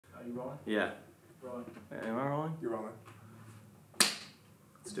you rolling? Yeah. Rolling. Am I rolling? You're rolling.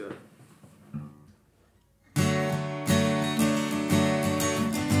 Let's do it.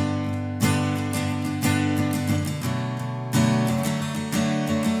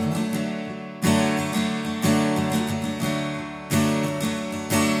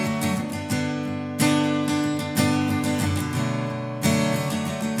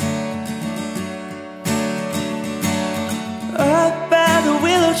 Up by the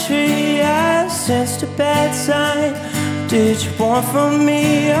willow tree, I sensed a bad sign. Did you want from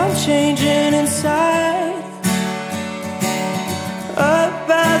me? I'm changing inside. Up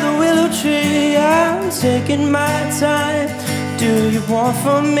by the willow tree, I'm taking my time. Do you want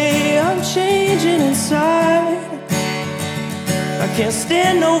from me? I'm changing inside. I can't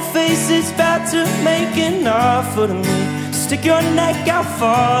stand no faces about to make an offer to me. Stick your neck out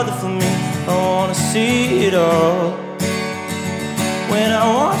farther for me. I wanna see it all. When I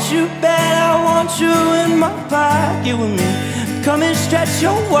want you bad, I want you in my pocket with me. Come and stretch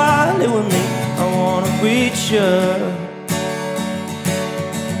your wallet with me. I wanna reach you.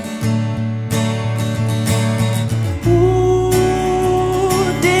 Ooh,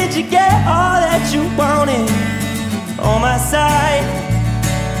 did you get all that you wanted? On my side,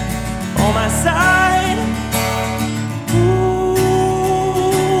 on my side.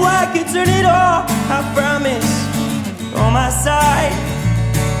 Ooh, I can turn it off, I promise. On my side,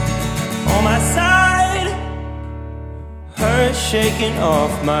 on my side. Her shaking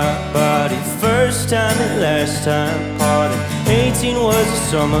off my body. First time and last time parted. 18 was the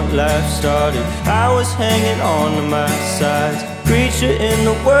summer life started. I was hanging on to my sides. Preacher in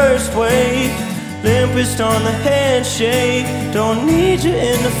the worst way. Limpest on the handshake. Don't need you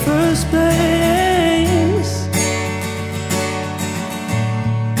in the first place.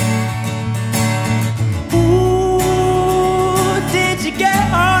 You get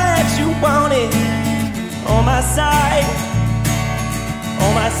all that you wanted. On my side,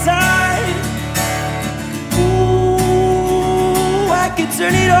 on my side. Ooh, I can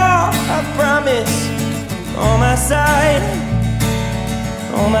turn it off, I promise. On my side,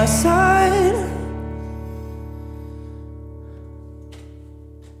 on my side.